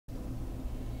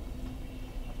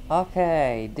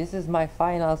Okay, this is my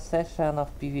final session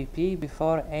of PvP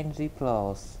before NG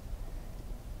Plus.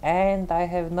 And I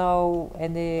have no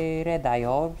any red eye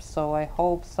orbs, so I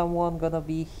hope someone gonna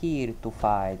be here to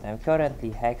fight. I'm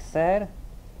currently Hexer.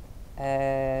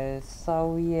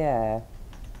 So yeah.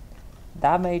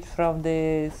 Damage from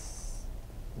this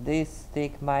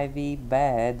stick might be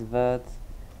bad, but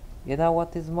you know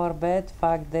what is more bad?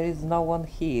 Fact there is no one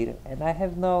here and I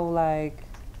have no like.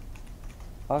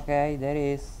 Okay, there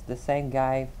is the same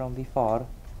guy from before.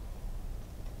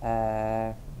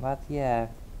 But yeah,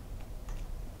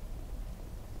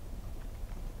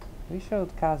 we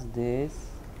should cast this,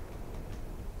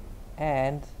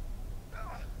 and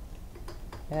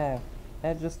yeah,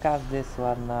 let's just cast this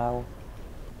one now.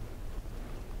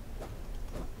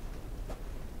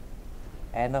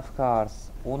 And of course,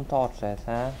 untouched,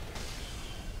 huh?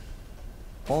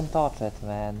 Untouched,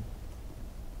 man.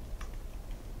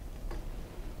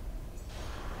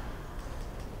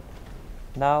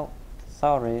 No,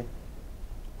 sorry.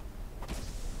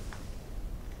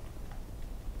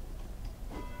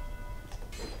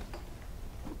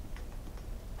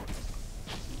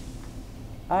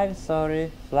 I'm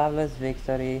sorry, flawless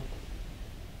victory.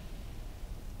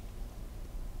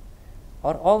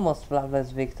 Or almost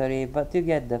flawless victory, but you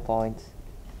get the point.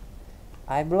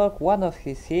 I block one of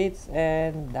his hits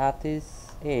and that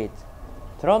is it.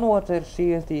 Thronewater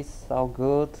shield is so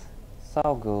good,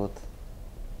 so good.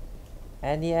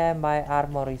 And yeah, my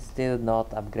armor is still not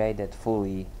upgraded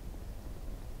fully.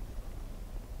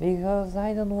 Because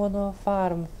I don't wanna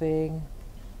farm thing.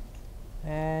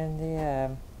 And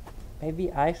yeah,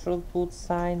 maybe I should put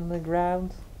sign on the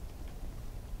ground.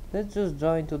 Let's just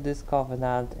join to this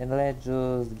covenant and let's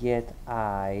just get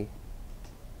I.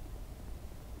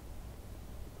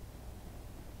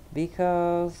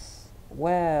 Because,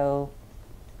 well,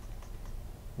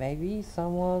 maybe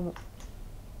someone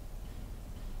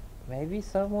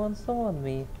summon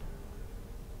me.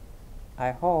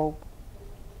 I hope.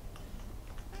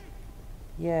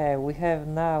 Yeah, we have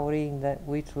now ring that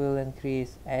which will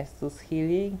increase Estus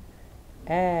healing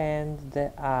and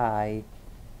the eye.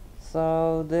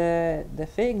 So the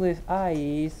thing with eye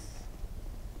is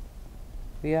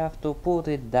we have to put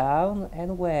it down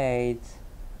and wait.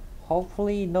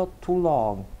 Hopefully not too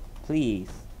long,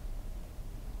 please.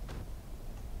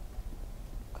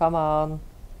 Come on.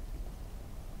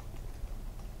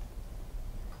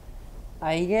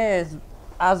 I guess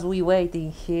as we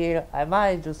waiting here, I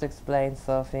might just explain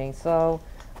something. So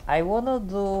I wanna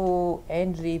do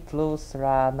NG plus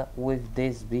run with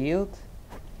this build,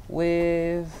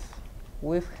 with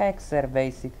Hexer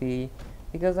basically,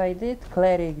 because I did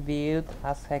cleric build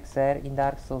as Hexer in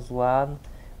Dark Souls 1.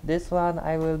 This one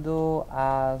I will do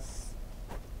as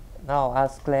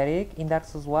cleric in Dark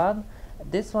Souls 1.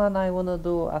 This one I wanna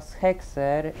do as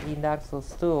Hexer in Dark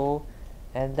Souls 2.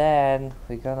 And then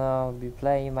we're gonna be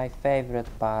playing my favorite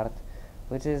part,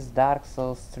 which is Dark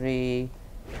Souls 3.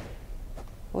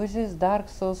 So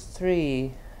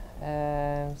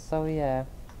yeah.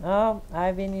 Oh,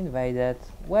 I've been invaded.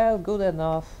 Well, good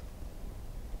enough.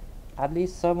 At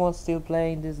least someone's still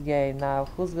playing this game now.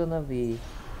 Who's gonna be?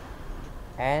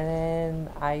 And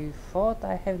I thought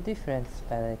I have different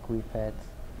spell equipped.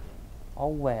 Oh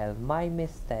well, my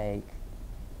mistake.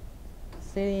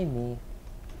 Silly me.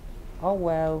 Oh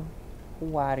well,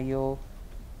 who are you?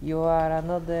 You are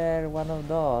another one of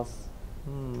those.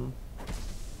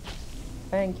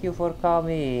 Thank you for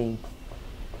coming.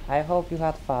 I hope you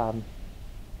had fun.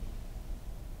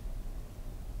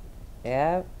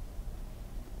 Yeah.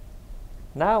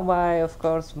 Now of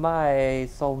course my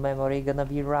soul memory gonna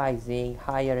be rising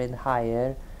higher and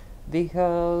higher,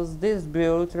 because this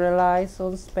build relies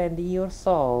on spending your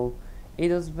soul. It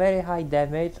does very high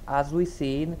damage as we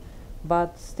seen,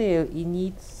 but still it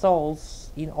needs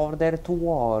souls in order to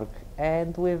work,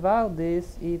 and without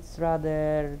this it's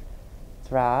rather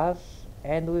trash,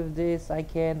 and with this I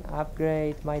can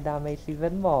upgrade my damage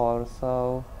even more,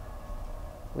 so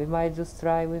we might just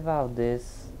try without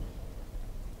this.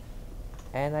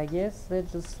 And I guess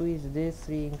let's just switch this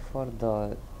ring for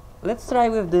the... Let's try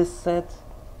with this set.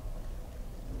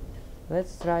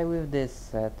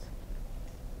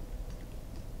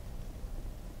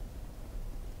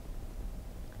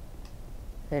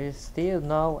 There is still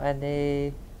no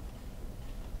anything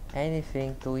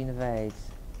to invade.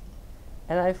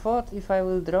 And I thought if I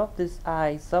will drop this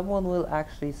eye, someone will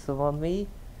actually summon me.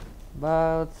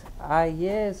 But I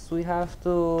guess we have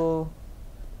no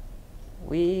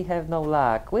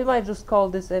luck. We might just call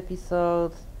this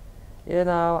episode, you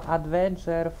know,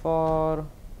 adventure for...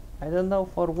 I don't know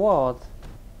for what.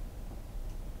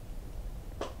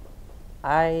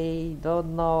 I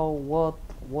don't know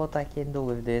what I can do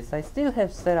with this. I still have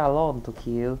Seralon to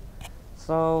kill,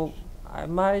 so I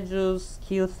might just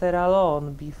kill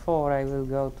Seralon before I will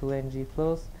go to NG+,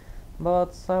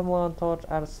 but someone touch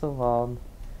Arsuvon.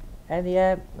 And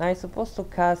yeah, I'm supposed to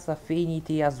cast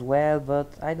Affinity as well, but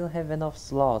I don't have enough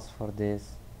slots for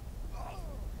this.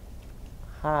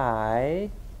 Hi.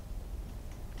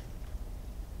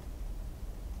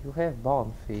 You have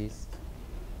Bone Feast.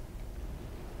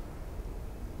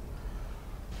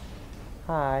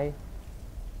 Hi.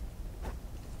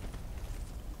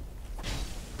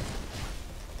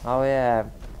 Oh yeah,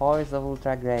 Poise of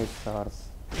Ultra Great Source.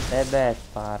 The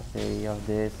best party of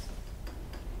this.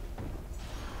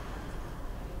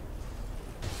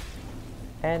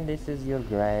 And this is your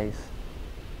grave.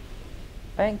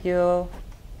 Thank you.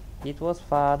 It was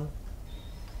fun.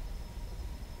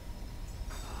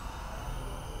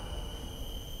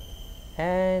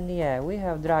 And yeah, we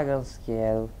have Dragon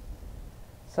Scale.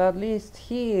 So at least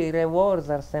here rewards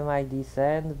are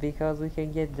semi-decent because we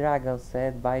can get Dragon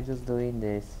Set by just doing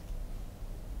this.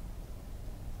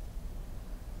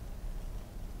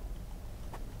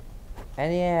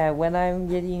 And yeah, when I'm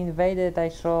getting invaded I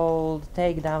should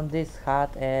take down this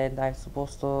hut, and I'm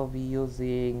supposed to be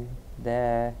using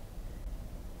this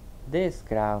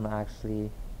crown actually.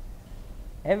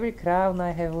 Every crown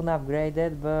I haven't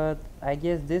upgraded, but I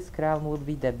guess this crown would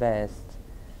be the best.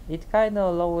 It kinda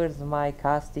lowers my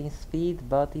casting speed,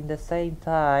 but in the same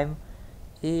time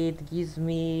it gives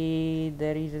me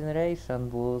the regeneration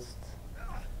boost.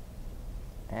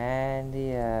 And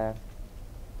yeah.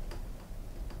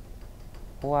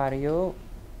 Who are you?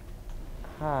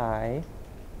 Hi.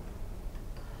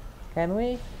 Can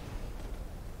we?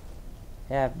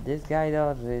 Yeah, this guy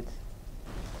dodged it.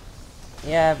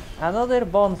 Yeah, another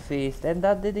Bone Feast, and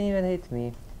that didn't even hit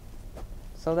me.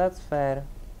 So that's fair.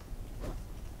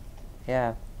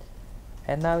 Yeah.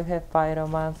 And now we have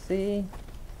Pyromancy.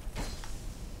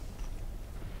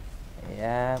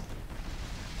 Yeah.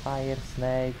 Fire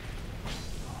Snake.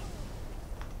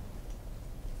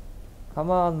 Come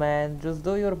on, man, just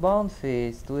do your Bone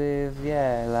Feast with,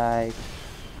 yeah, like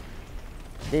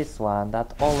this one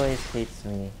that always hits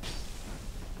me.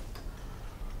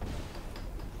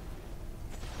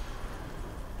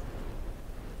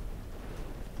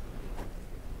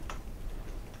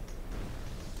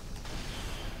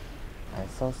 I'm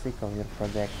so sick of your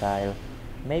projectile.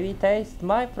 Maybe taste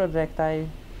my projectile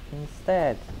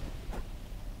instead.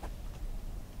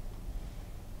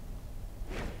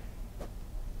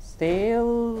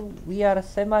 Still, we are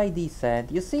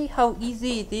semi-decent. You see how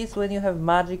easy it is when you have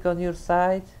magic on your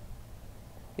side?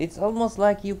 It's almost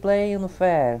like you play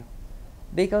unfair.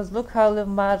 Because look how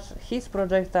much his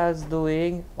projectile is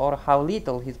doing, or how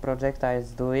little his projectile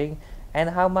is doing,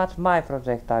 and how much my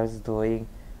projectile is doing.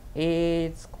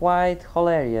 It's quite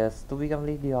hilarious, to be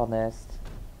completely honest.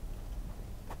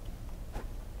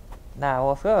 Now,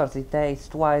 of course, it takes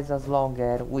twice as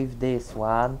longer with this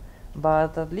one,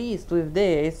 but at least with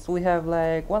this, we have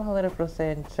like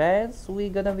 100% chance we're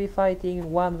gonna be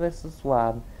fighting 1 versus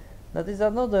 1. That is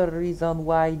another reason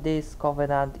why this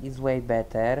Covenant is way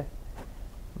better.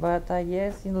 But I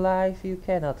guess in life you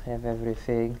cannot have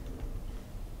everything.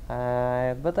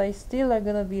 But I still am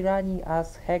gonna be running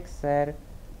as Hexer.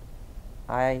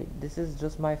 This is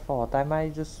just my thought. I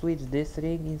might just switch this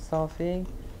ring in something.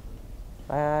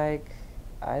 Like,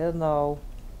 I don't know.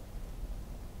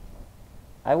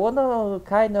 I wanna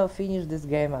kind of finish this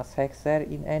game as Hexer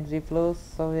in NG+,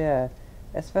 so yeah.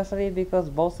 Especially because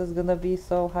boss is gonna be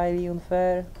so highly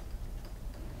unfair.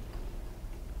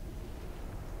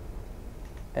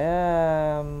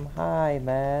 Hi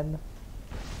man.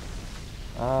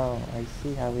 Oh, I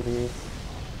see how it is.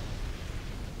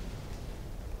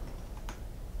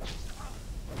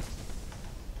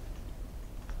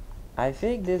 I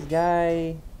think this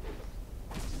guy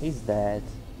is dead.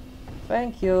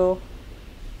 Thank you.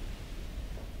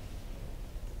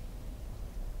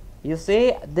 You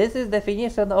see, this is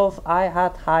definition of I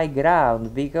had high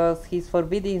ground, because his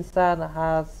Forbidden Sun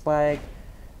has like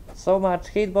so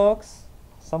much hitbox,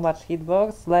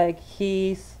 like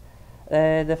his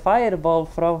the fireball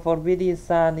from Forbidden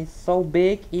Sun is so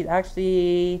big it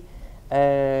actually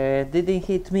didn't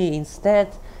hit me.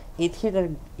 Instead, it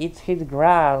hit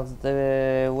ground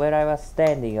where I was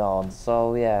standing on.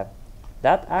 So yeah,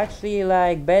 that actually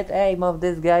like bad aim of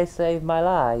this guy saved my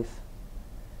life.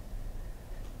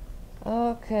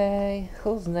 Okay,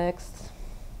 who's next?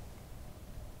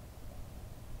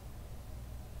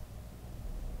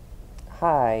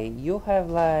 Hi, you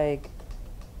have like...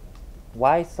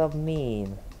 Why so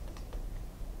mean?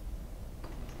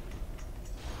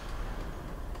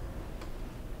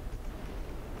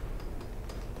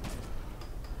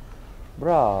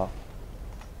 Bro.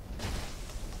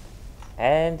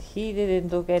 And he didn't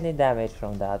took any damage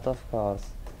from that, of course.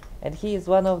 And he is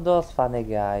one of those funny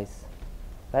guys.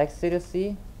 Like,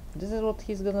 seriously? This is what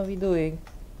he's gonna be doing.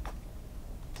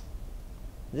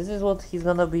 This is what he's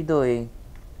gonna be doing.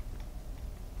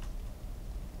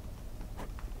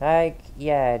 Like,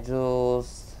 yeah,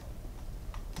 just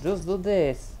do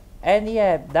this. And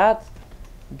yeah, that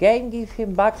game give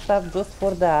him backstab just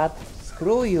for that.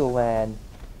 Screw you, man.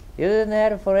 You didn't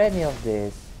have for any of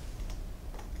this.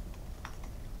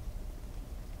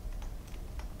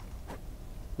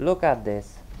 Look at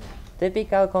this.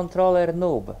 Typical controller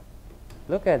noob.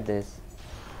 Look at this.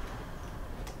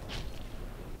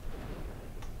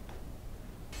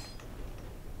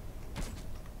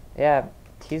 Yeah,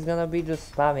 he's gonna be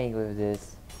just spamming with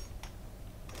this.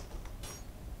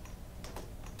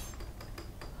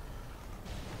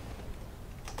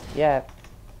 Yeah.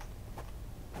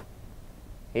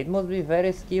 It must be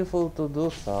very skillful to do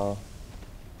so.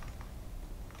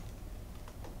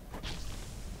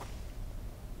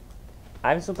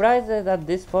 I'm surprised that at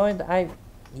this point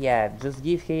yeah, just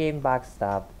give him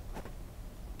backstab.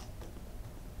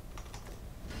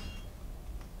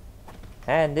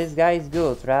 And this guy is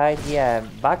good, right? Yeah,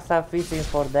 backstab fishing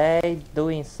for day,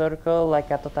 doing circle like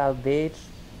a total bitch.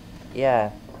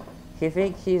 Yeah, he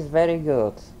thinks he's very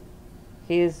good.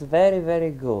 He is very,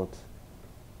 very good.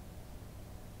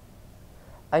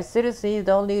 I seriously,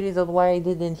 the only reason why I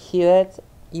didn't heal it,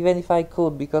 even if I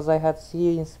could, because I had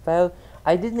healing spell,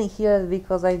 I didn't heal it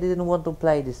because I didn't want to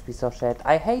play this piece of shit.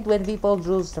 I hate when people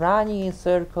just running in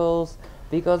circles,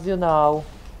 because you know,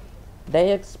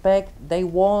 they expect, they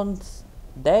want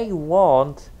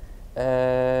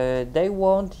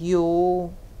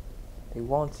you.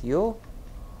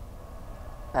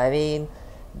 I mean,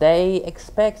 they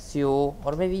expect you,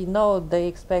 or maybe no, they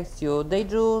expect you. They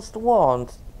just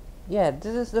want. Yeah,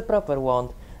 this is the proper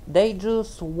want. They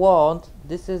just want.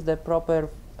 This is the proper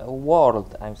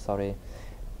word. I'm sorry.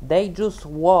 They just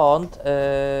want.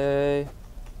 They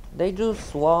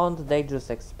just want. They just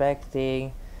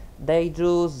expecting. They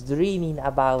just dreaming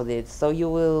about it. So you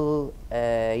will,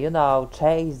 you know,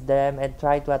 chase them and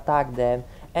try to attack them,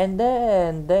 and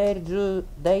then they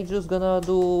just gonna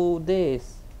do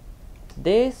this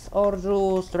or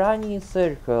just run in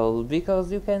circle,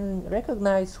 because you can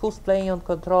recognize who's playing on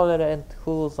controller and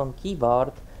who's on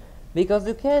keyboard, because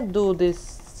you can't do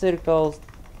this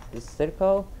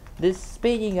this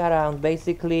spinning around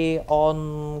basically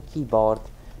on keyboard.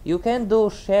 You can't do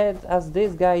shit as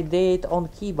this guy did on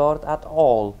keyboard at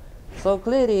all. So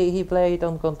clearly he played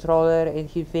on controller and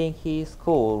he think he's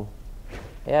cool.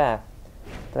 Yeah,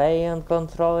 playing on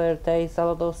controller takes a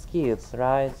lot of skills,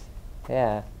 right?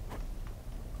 Yeah.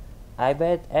 I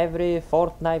bet every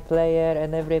Fortnite player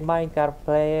and every Minecraft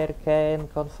player can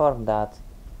confirm that.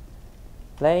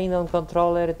 Playing on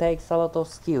controller takes a lot of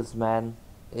skills, man.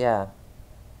 Yeah.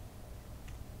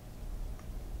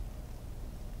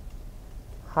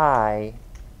 Hi.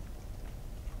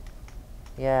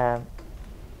 Yeah.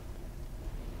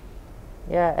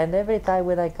 Yeah, and every time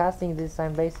when I'm casting this,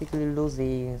 I'm basically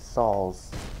losing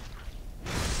souls.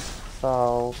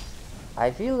 So, I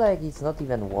feel like it's not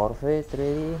even worth it,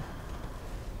 really.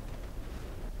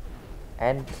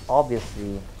 And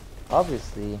obviously,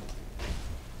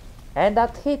 and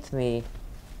that hit me,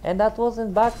 and that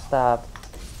wasn't backstab.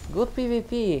 Good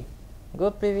PvP,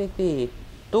 good PvP.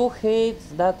 2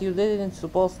 hits that you didn't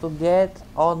supposed to get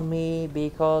on me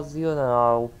because, you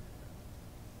know,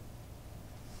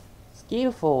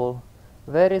 skillful,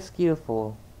 very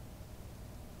skillful.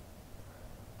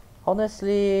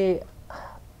 Honestly,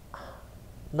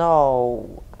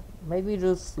 no, maybe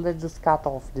let's just cut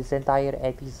off this entire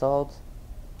episode.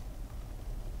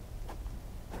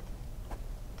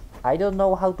 I don't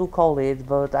know how to call it,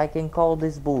 but I can call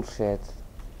this bullshit.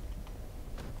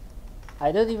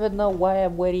 I don't even know why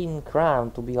I'm wearing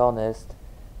crown, to be honest.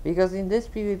 Because in this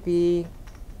PvP,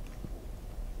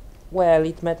 well,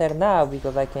 it matters now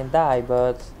because I can die,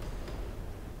 but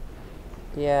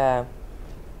yeah.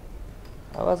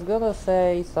 I was gonna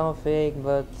say something,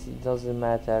 but it doesn't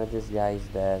matter. This guy is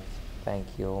dead. Thank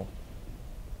you.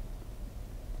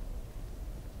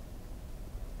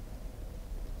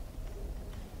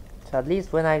 So at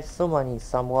least when I'm summoning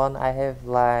someone, I have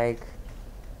like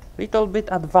little bit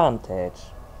advantage,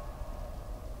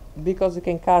 because you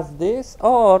can cast this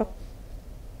or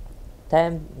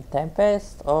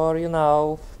Tempest, or you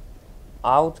know,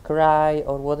 Outcry,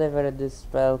 or whatever this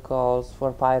spell calls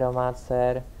for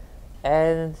Pyromancer,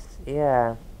 and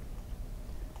yeah,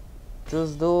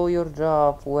 just do your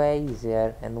job way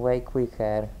easier and way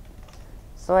quicker.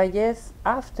 So I guess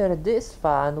after this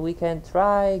fun we can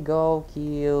try go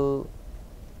kill...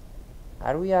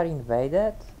 Are we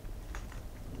invaded?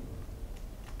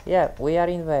 Yeah, we are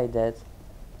invaded.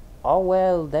 Oh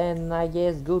well, then I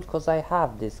guess good cause I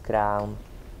have this crown.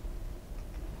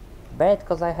 Bad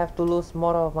cause I have to lose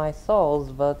more of my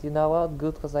souls, but you know what?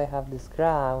 Good cause I have this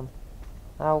crown.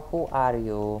 Now who are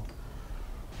you?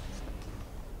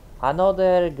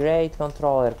 Another great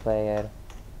controller player.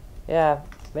 Yeah,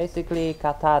 basically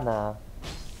Katana.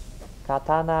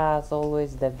 Katana is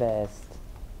always the best.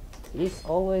 It's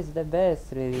always the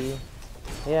best, really.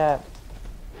 Yeah.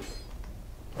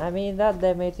 I mean, that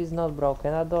damage is not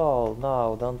broken at all.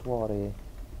 No, don't worry.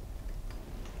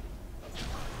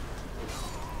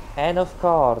 And of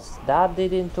course, that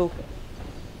didn't took...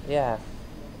 Yeah.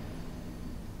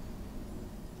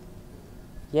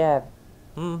 Yeah.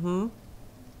 Mm-hmm.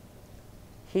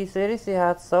 He seriously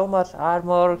had so much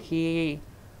armor,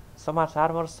 so much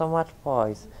armor, so much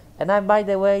poise. And I'm, by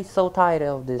the way, so tired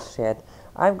of this shit.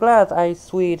 I'm glad I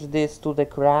switched this to the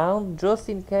crown, just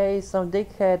in case some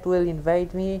dickhead will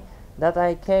invade me that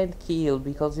I can't kill,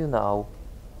 because you know.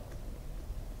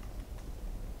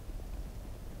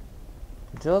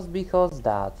 Just because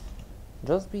that.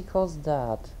 Just because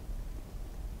that.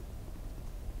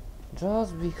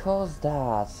 Just because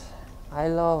that. I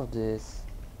love this.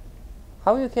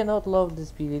 How you cannot love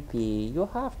this PvP? You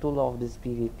have to love this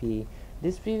PvP.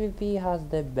 This PvP has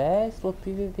the best what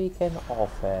PvP can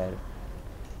offer.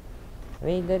 I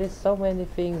mean, there is so many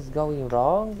things going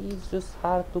wrong, it's just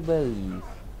hard to believe.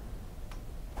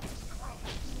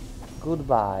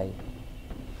 Goodbye.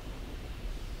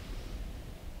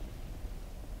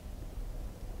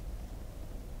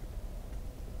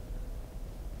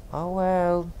 Oh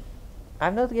well.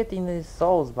 I'm not getting any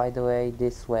souls, by the way,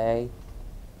 this way.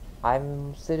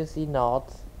 I'm seriously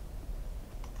not.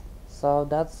 So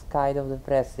that's kind of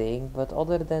depressing, but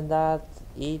other than that,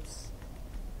 it's...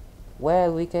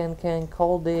 Well, we can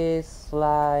call this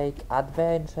like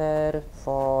adventure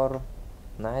for...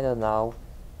 I don't know,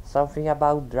 something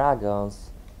about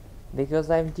dragons. Because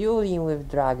I'm dueling with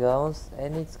dragons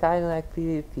and it's kinda like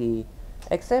PvP.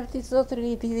 Except it's not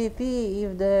really PvP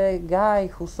if the guy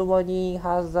who's summoning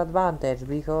has advantage,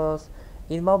 because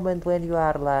in moment when you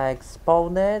are like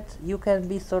spawned, you can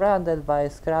be surrounded by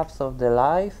scraps of the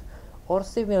life or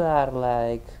similar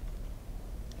like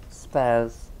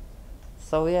spells.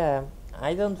 So yeah,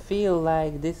 I don't feel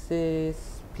like this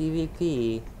is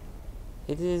PvP.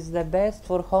 It is the best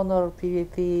for honor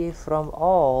PvP from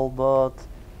all, but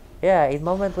yeah, in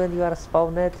moment when you are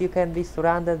spawned, you can be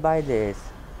surrounded by this.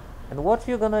 And what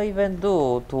you gonna even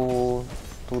do to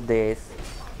this?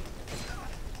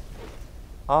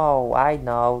 Oh, I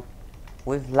know.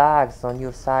 With lags on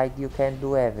your side, you can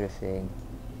do everything.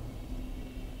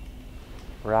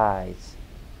 Right.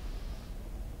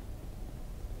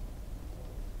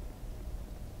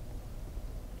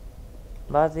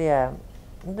 But yeah,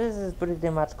 this is pretty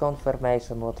much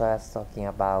confirmation what I was talking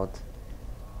about.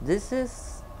 This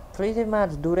is pretty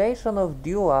much duration of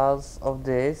duels of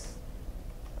this,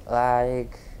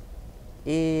 like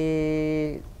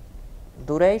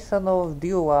duration of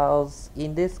duels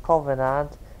in this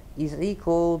covenant is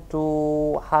equal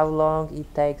to how long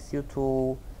it takes you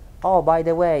to... Oh, by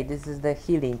the way, this is the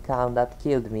healing count that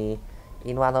killed me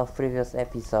in one of previous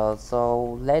episodes,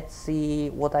 so let's see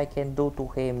what I can do to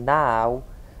him now.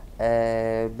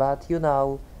 But you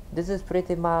know, this is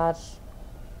pretty much...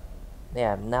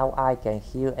 Yeah, now I can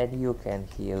heal and you can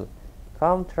heal.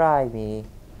 Come try me.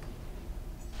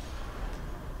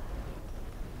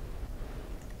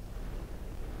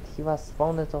 He was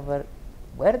spawned over...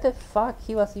 Where the fuck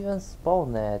he was even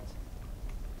spawned?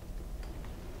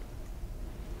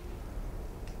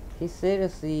 He's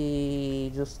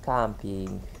seriously just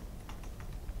camping.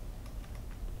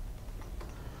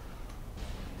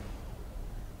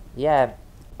 Yeah,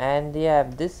 and yeah,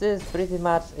 this is pretty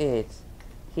much it.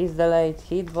 He's the late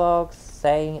hitbox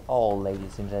saying all,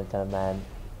 ladies and gentlemen.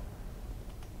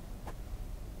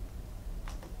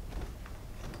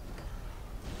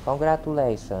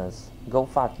 Congratulations. Go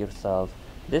fuck yourself.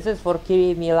 This is for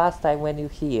killing me last time when you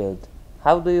healed.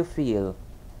 How do you feel?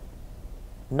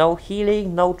 No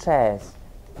healing, no chance.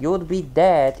 You would be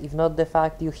dead if not the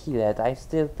fact you healed. I'm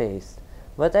still pissed.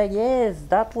 But I guess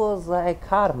that was like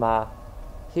karma.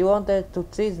 He wanted to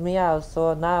cheese me out,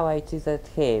 so now I cheated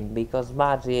him, because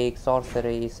magic,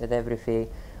 sorceries and everything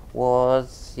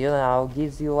was, you know,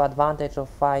 gives you advantage of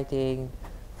fighting.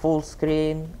 Full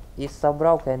screen is so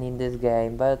broken in this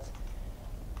game, but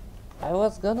I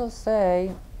was gonna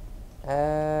say,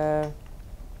 I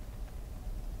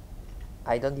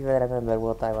don't even remember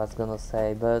what I was gonna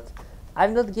say, but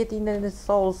I'm not getting any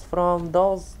souls from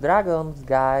those dragons,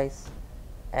 guys.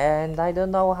 And I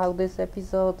don't know how this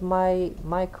episode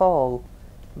might call.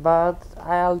 But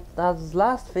as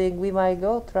last thing, we might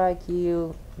go try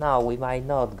kill. No, we might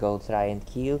not go try and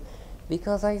kill.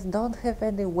 Because I don't have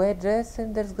any wedges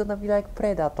and there's gonna be like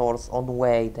predators on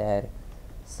way there.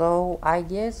 So I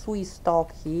guess we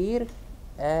stop here.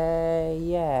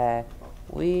 Yeah.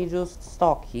 We just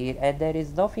stop here and there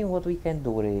is nothing what we can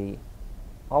do really.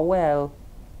 Oh well.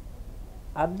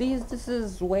 At least this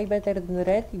is way better than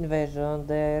Red Invasion,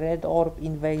 the Red Orb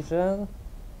Invasion.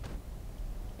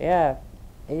 Yeah,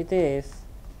 it is.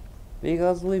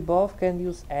 Because we both can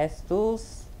use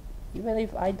Estus, even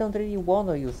if I don't really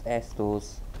wanna use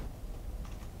Estus.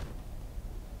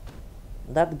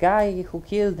 That guy who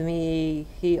killed me,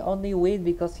 he only win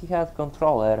because he had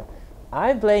controller.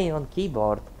 I'm playing on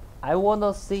keyboard. I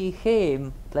wanna see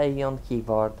him playing on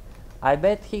keyboard. I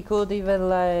bet he could even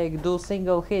like do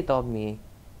single hit on me.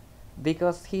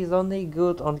 Because he's only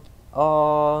good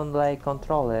on like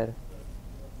controller.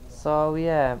 So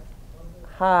yeah.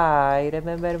 Hi,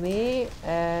 remember me?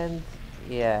 And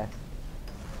yeah.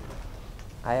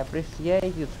 I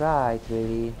appreciate you tried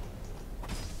really.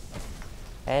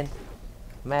 And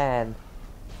man,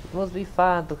 it must be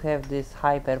fun to have this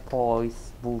hyper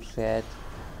poise bullshit.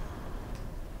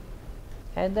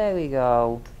 And there we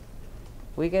go.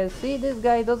 We can see this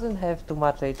guy doesn't have too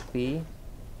much HP.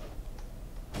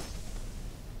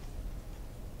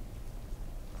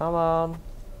 Come on.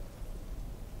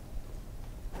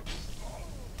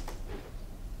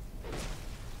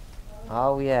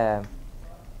 Oh yeah.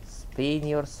 Spin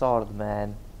your sword,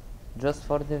 man. Just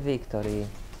for the victory.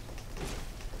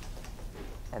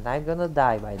 And I'm gonna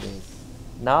die by this.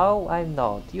 No, I'm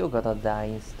not. You're gonna die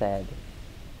instead.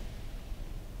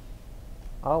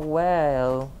 Oh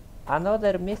well.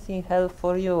 Another missing health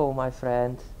for you, my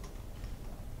friend.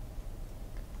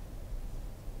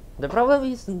 The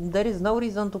problem is there is no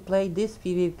reason to play this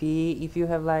PvP if you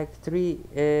have like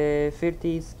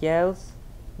 30 skills.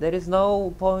 There is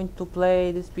no point to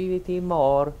play this PvP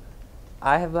more.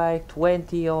 I have like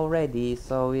 20 already,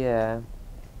 so yeah.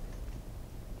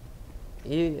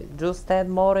 You just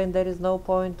 10 more and there is no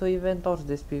point to even touch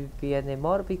this PvP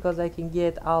anymore because I can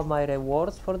get all my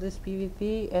rewards for this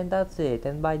PvP and that's it.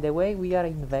 And by the way, we are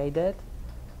invaded.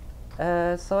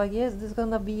 So I guess this is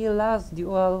gonna be last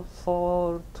duel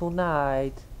for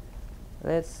tonight.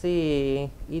 Let's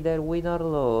see, either win or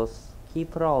lose.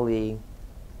 Keep rolling.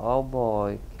 Oh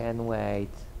boy, can't wait.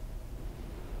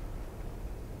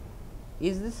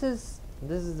 This is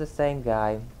the same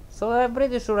guy. So I'm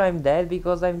pretty sure I'm dead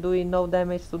because I'm doing no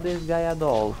damage to this guy at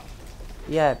all.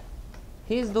 Yeah,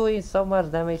 he's doing so much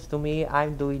damage to me,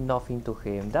 I'm doing nothing to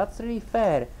him. That's really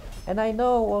fair. And I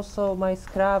know also my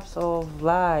scraps of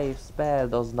life spell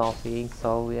does nothing,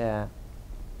 so yeah.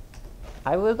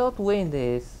 I will not win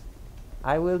this.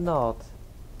 I will not.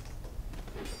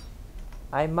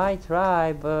 I might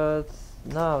try, but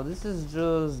no, this is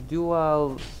just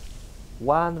dual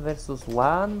 1 versus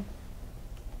 1.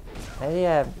 And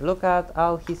yeah, look at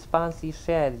all his fancy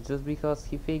shit just because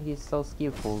he thinks he's so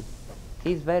skillful.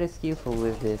 He's very skillful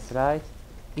with this, right?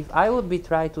 If I would be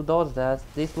trying to dodge that,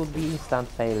 this would be instant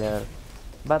failure.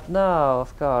 But no,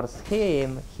 of course,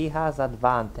 he has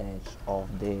advantage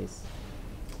of this.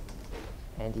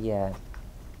 And yeah.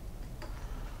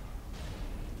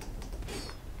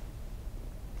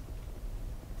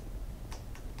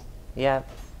 Yeah.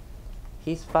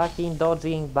 He's fucking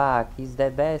dodging back is the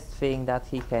best thing that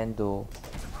he can do.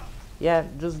 Yeah,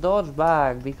 just dodge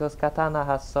back because Katana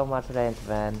has so much range,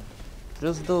 man.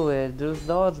 Just do it, just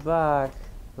dodge back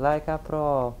like a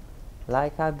pro,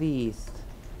 like a beast.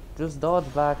 Just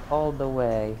dodge back all the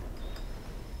way.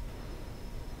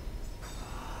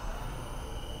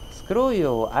 Screw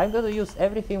you, I'm gonna use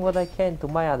everything what I can to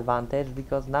my advantage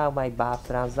because now my buff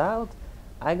runs out.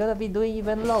 I'm gonna be doing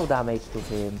even low damage to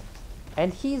him.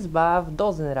 And his buff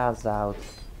doesn't run out.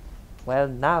 Well,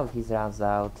 now he runs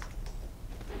out.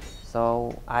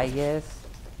 So, I guess,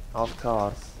 of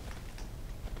course.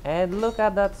 And look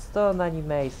at that stun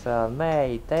animation.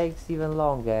 Mate, takes even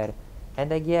longer.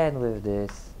 And again with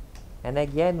this. And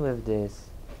again with this.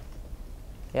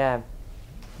 Yeah,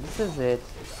 this is it.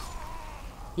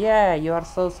 Yeah, you are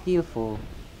so skillful.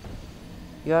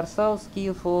 You are so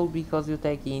skillful because you're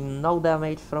taking no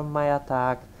damage from my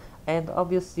attack. And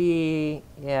obviously,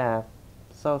 yeah,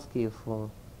 so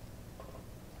skillful.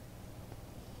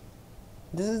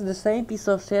 This is the same piece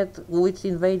of shit which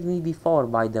invaded me before,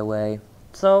 by the way.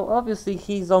 So obviously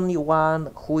he's only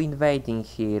one who invading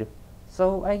here.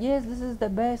 So I guess this is the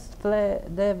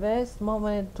best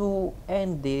moment to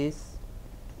end this.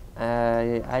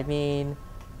 I mean,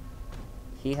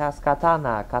 he has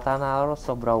katana. Katana are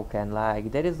also broken.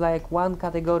 Like, there is like one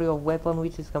category of weapon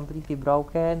which is completely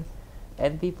broken,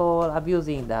 and people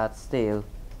abusing that still.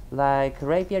 Like,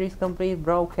 rapier is completely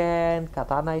broken,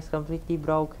 katana is completely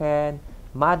broken,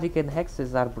 magic and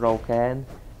hexes are broken,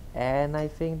 and I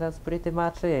think that's pretty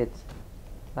much it.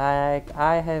 Like,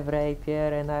 I have rapier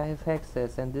and I have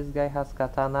hexes, and this guy has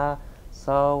katana,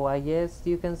 so I guess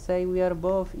you can say we are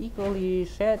both equally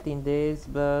shit in this,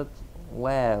 but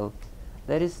well,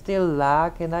 there is still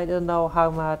lag, and I don't know how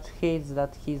much hits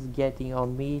that he's getting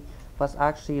on me was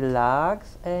actually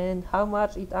lags, and how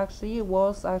much it actually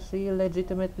was actually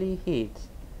legitimately hit.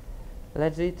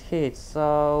 Legit hit,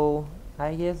 so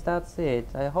I guess that's it.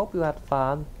 I hope you had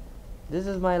fun. This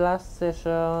is my last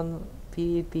session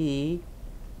PvP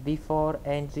before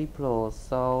NG Plus.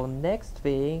 So next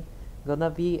thing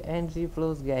gonna be NG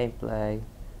Plus gameplay.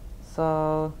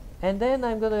 So and then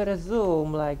I'm gonna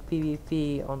resume like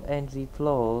PvP on NG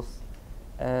Plus.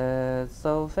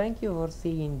 So thank you for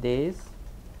seeing this.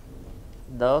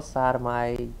 Those are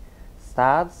my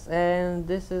stats, and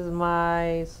this is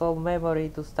my soul memory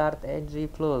to start NG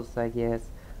Plus, I guess.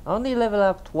 Only level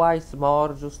up twice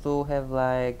more just to have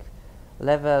like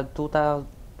level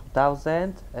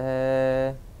 2000,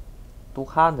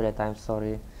 200, I'm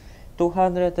sorry,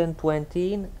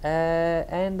 220,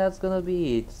 and that's gonna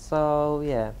be it. So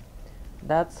yeah,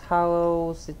 that's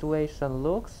how situation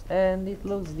looks, and it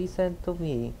looks decent to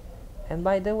me. And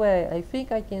by the way, I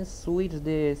think I can switch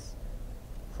this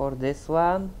for this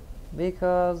one,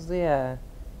 because yeah,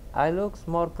 I looks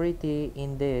more pretty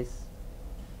in this.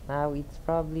 Now it's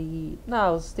probably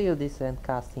now still decent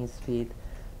casting speed.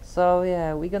 So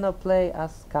yeah, we're gonna play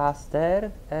as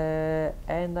caster,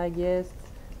 and I guess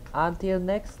until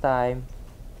next time,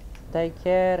 take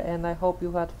care, and I hope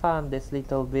you had fun this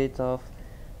little bit of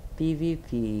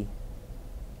PvP.